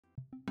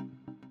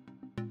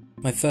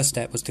My first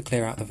step was to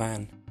clear out the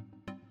van.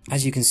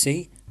 As you can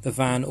see, the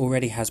van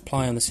already has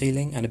ply on the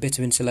ceiling and a bit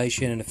of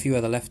insulation and a few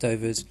other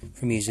leftovers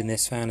from using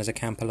this van as a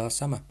camper last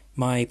summer.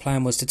 My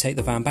plan was to take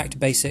the van back to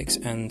basics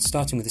and,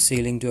 starting with the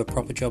ceiling, do a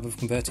proper job of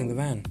converting the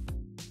van.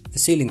 The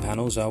ceiling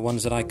panels are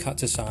ones that I cut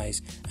to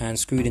size and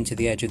screwed into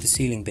the edge of the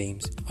ceiling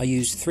beams. I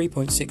used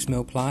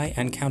 3.6mm ply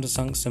and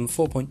countersunk some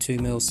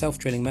 4.2mm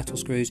self-drilling metal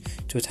screws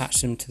to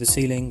attach them to the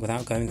ceiling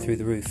without going through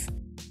the roof.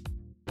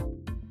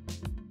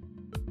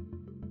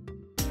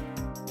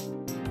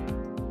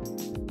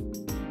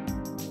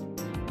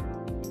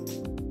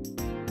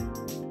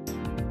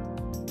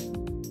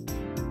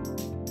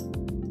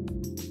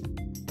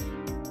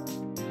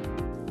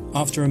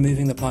 After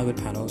removing the plywood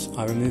panels,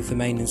 I removed the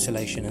main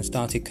insulation and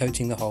started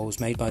coating the holes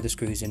made by the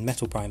screws in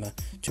metal primer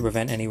to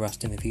prevent any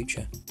rust in the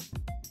future.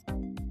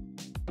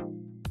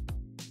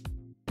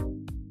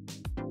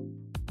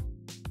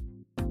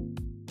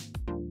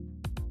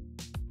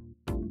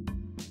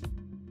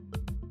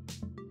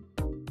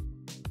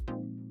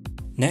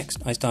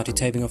 Next, I started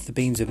taping off the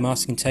beams with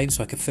masking tape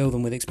so I could fill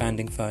them with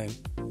expanding foam.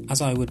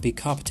 As I would be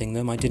carpeting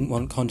them, I didn't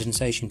want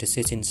condensation to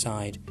sit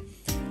inside,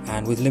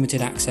 and with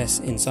limited access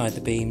inside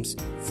the beams,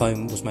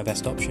 foam was my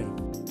best option.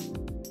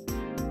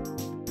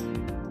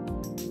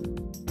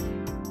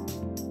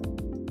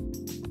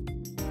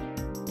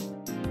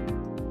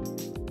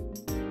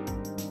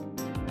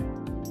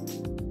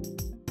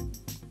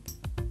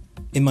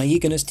 In my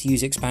eagerness to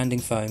use expanding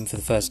foam for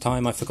the first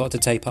time, I forgot to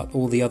tape up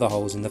all the other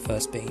holes in the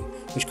first beam,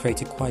 which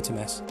created quite a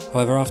mess.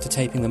 However, after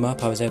taping them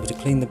up, I was able to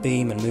clean the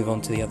beam and move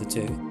on to the other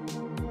two.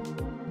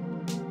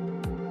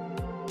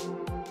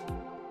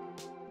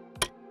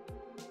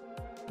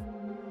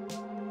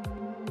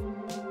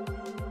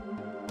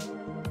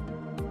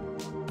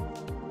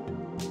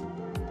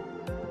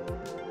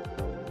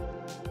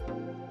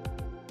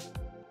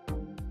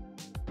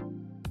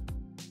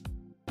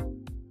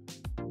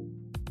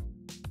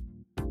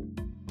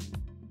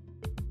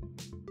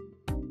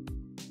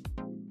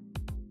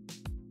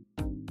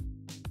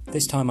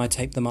 This time I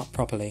taped them up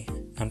properly,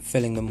 and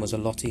filling them was a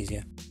lot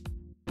easier.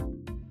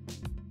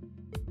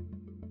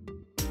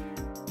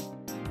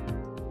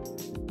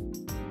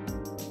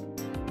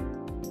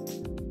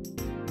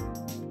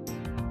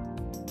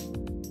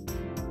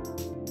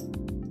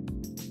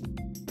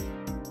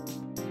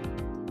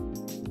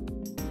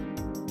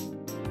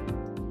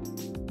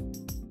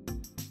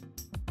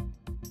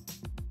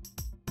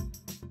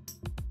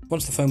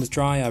 Once the foam was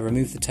dry, I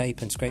removed the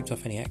tape and scraped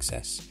off any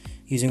excess.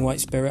 Using white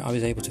spirit, I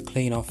was able to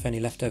clean off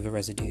any leftover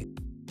residue.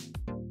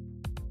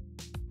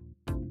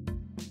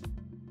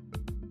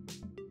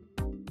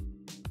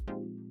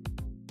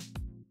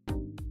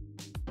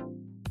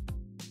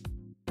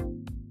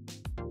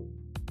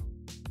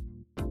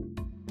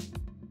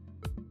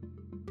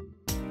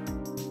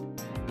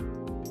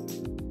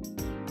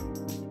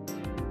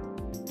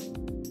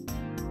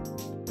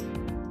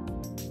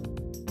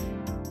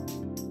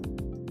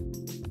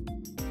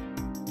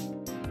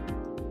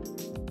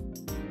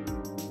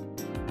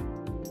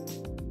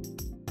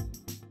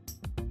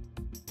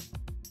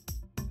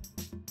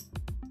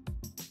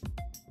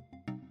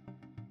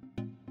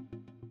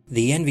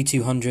 The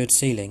NV200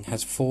 ceiling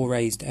has 4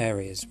 raised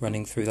areas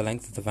running through the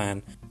length of the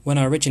van. When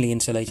I originally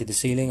insulated the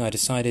ceiling, I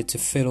decided to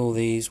fill all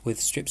these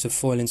with strips of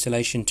foil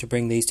insulation to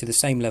bring these to the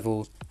same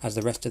level as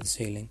the rest of the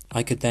ceiling.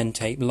 I could then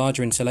tape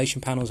larger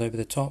insulation panels over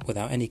the top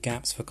without any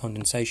gaps for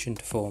condensation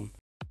to form.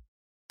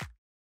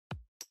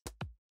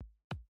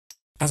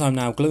 As I'm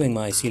now gluing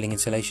my ceiling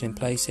insulation in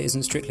place, it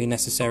isn't strictly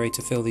necessary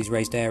to fill these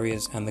raised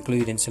areas, and the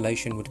glued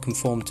insulation would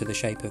conform to the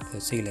shape of the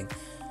ceiling.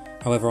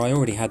 However, I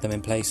already had them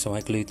in place, so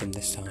I glued them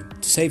this time.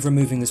 To save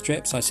removing the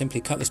strips, I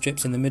simply cut the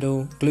strips in the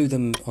middle, glued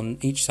them on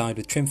each side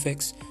with trim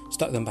fix,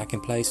 stuck them back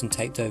in place and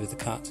taped over the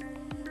cut.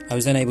 I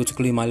was then able to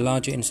glue my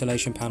larger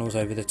insulation panels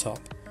over the top.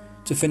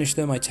 To finish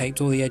them, I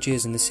taped all the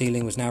edges and the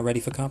ceiling was now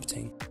ready for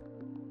carpeting.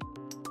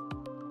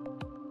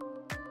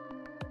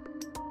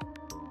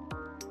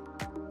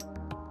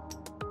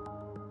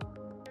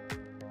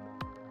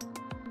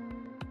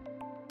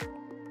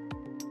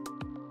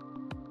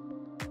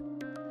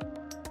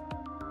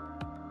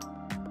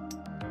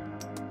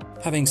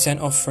 Having sent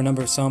off for a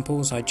number of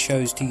samples, I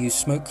chose to use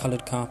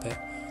smoke-coloured carpet.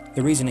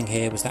 The reasoning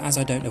here was that as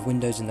I don't have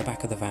windows in the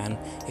back of the van,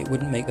 it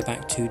wouldn't make the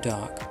back too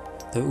dark,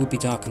 though it would be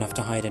dark enough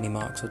to hide any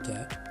marks or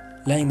dirt.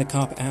 Laying the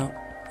carpet out,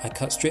 I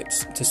cut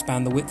strips to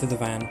span the width of the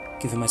van,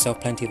 giving myself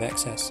plenty of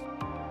excess.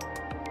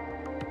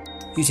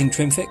 Using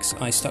trim fix,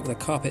 I stuck the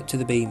carpet to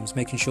the beams,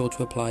 making sure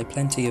to apply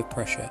plenty of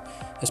pressure,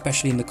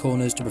 especially in the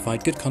corners to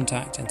provide good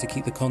contact and to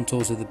keep the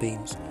contours of the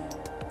beams.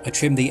 I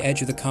trimmed the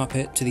edge of the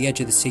carpet to the edge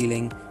of the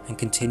ceiling and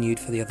continued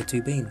for the other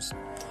two beams.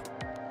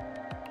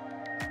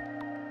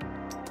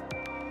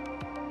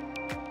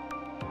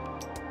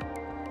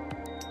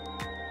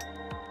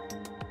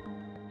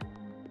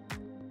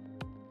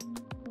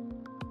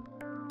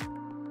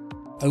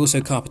 I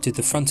also carpeted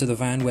the front of the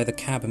van where the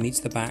cab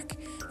meets the back,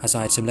 as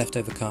I had some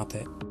leftover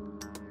carpet.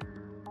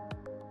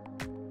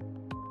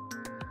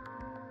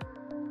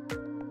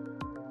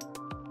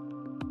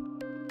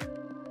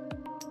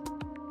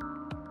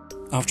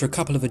 After a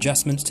couple of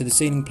adjustments to the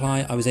ceiling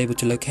ply, I was able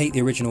to locate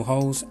the original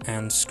holes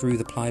and screw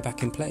the ply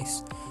back in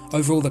place.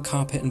 Overall, the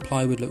carpet and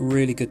plywood look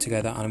really good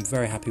together and I'm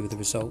very happy with the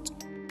result.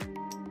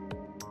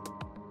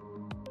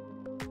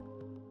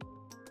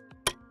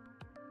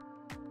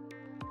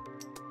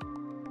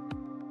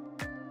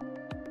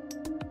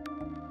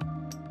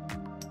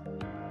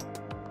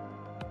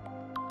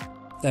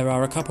 There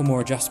are a couple more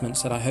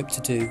adjustments that I hope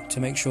to do to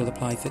make sure the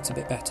ply fits a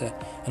bit better,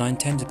 and I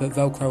intend to put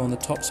Velcro on the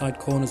top side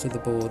corners of the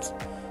boards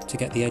to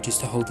get the edges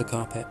to hold the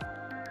carpet.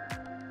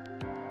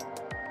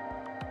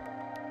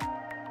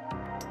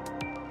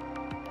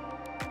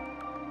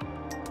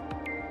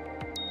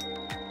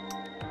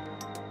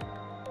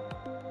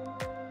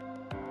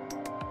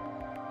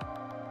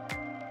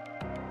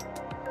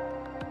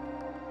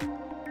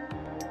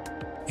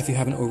 If you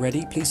haven't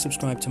already, please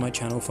subscribe to my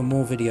channel for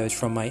more videos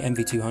from my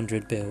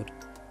NV200 build.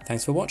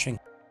 Thanks for watching.